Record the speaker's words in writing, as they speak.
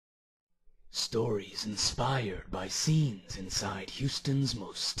Stories inspired by scenes inside Houston's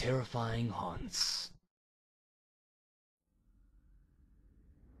most terrifying haunts.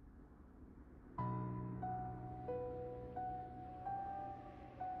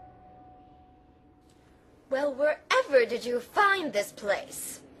 Well, wherever did you find this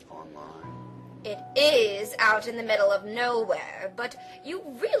place? Online. It is out in the middle of nowhere, but you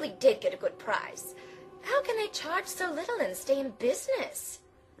really did get a good price. How can they charge so little and stay in business?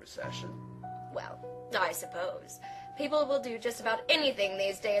 Recession. Well, I suppose. People will do just about anything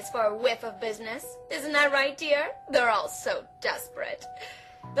these days for a whiff of business. Isn't that right, dear? They're all so desperate.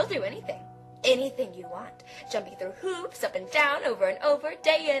 They'll do anything. Anything you want. Jumping through hoops, up and down, over and over,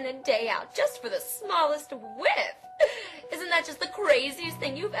 day in and day out, just for the smallest whiff. Isn't that just the craziest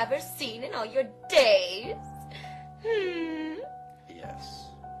thing you've ever seen in all your days? Yes.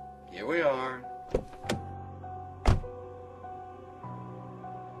 Here we are.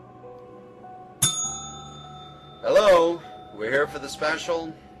 Hello. We're here for the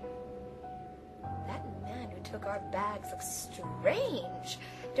special. That man who took our bags looks strange.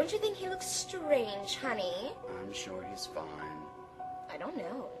 Don't you think he looks strange, honey? I'm sure he's fine. I don't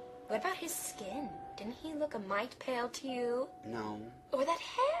know. What about his skin? Didn't he look a mite pale to you? No. Or that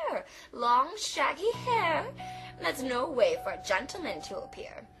hair? Long, shaggy hair? That's no way for a gentleman to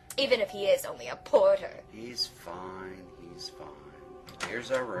appear, even if he is only a porter. He's fine. He's fine.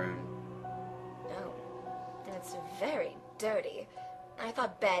 Here's our room. No. It's very dirty. I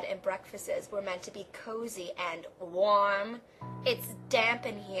thought bed and breakfasts were meant to be cozy and warm. It's damp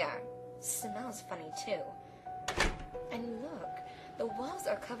in here. Smells funny, too. And look, the walls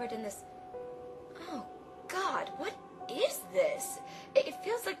are covered in this... Oh, God, what is this? It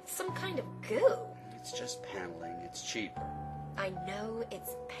feels like some kind of goo. It's just paneling. It's cheaper. I know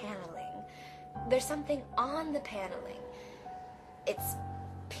it's paneling. There's something on the paneling. It's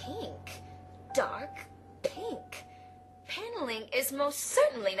pink. Dark pink. Paneling is most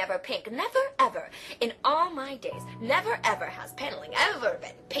certainly never pink. Never, ever. In all my days, never, ever has paneling ever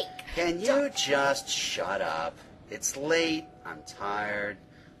been pink. Can you just shut up? It's late. I'm tired.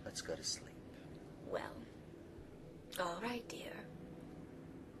 Let's go to sleep. Well, all right, dear.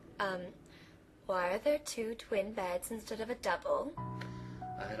 Why are there two twin beds instead of a double?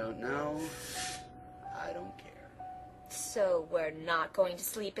 I don't know. I don't care. So we're not going to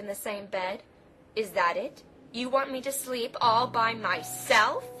sleep in the same bed? Is that it? You want me to sleep all by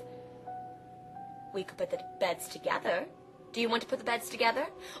myself? We could put the beds together. Do you want to put the beds together?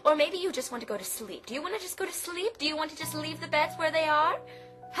 Or maybe you just want to go to sleep. Do you want to just go to sleep? Do you want to just leave the beds where they are?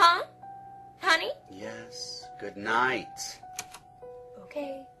 Huh? Honey? Yes. Good night.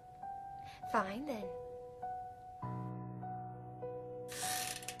 Okay. Fine then.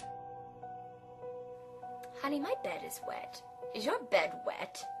 Honey, my bed is wet. Is your bed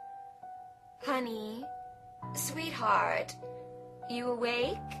wet? Honey, sweetheart, you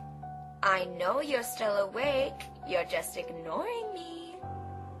awake? I know you're still awake. You're just ignoring me.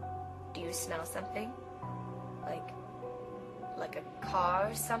 Do you smell something? Like a car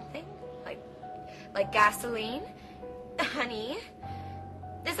or something? Like gasoline? Honey,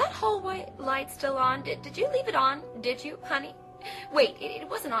 is that hallway light still on? Did you leave it on? Did you, honey? Wait, it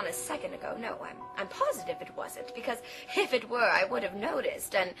wasn't on a second ago. No, I'm positive it wasn't, because if it were, I would have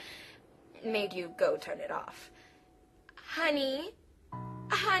noticed and made you go turn it off. Honey,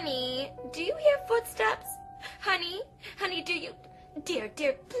 do you hear footsteps? Honey, do you... Dear,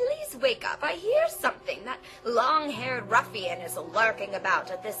 please wake up. I hear something. That long-haired ruffian is lurking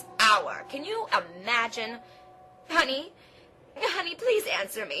about at this hour. Can you imagine? Honey, please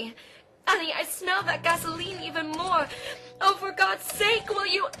answer me. Honey, I smell that gasoline even more. Oh, for God's sake, will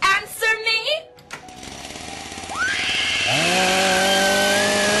you answer me?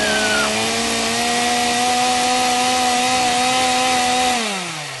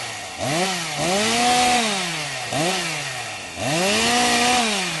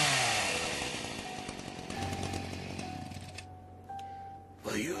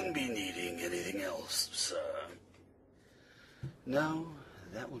 Will you be needing anything else, sir? No,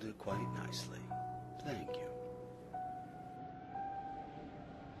 that will do quite nicely.